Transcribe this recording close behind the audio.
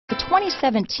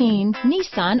2017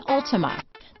 Nissan Altima.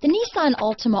 The Nissan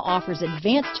Altima offers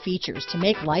advanced features to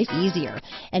make life easier,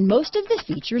 and most of the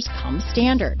features come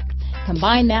standard.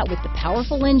 Combine that with the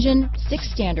powerful engine, 6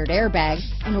 standard airbags,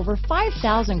 and over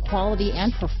 5,000 quality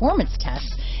and performance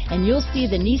tests, and you'll see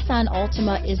the Nissan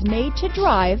Altima is made to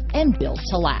drive and built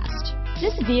to last.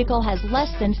 This vehicle has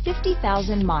less than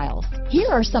 50,000 miles. Here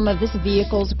are some of this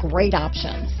vehicle's great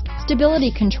options: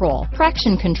 stability control,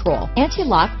 traction control,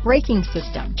 anti-lock braking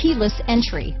system, keyless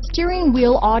entry, steering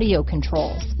wheel audio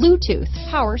controls, Bluetooth,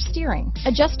 power steering,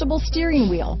 adjustable steering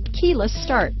wheel, keyless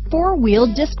start,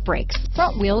 4-wheel disc brakes,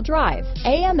 front wheel drive,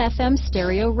 AM/FM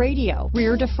stereo radio,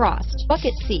 rear defrost,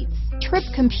 bucket seats, trip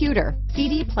computer,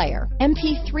 CD player,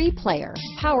 MP3 player,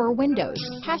 power windows,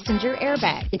 passenger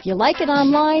airbag. If you like it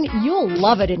online, you'll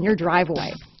love it in your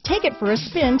driveway. Take it for a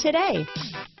spin today.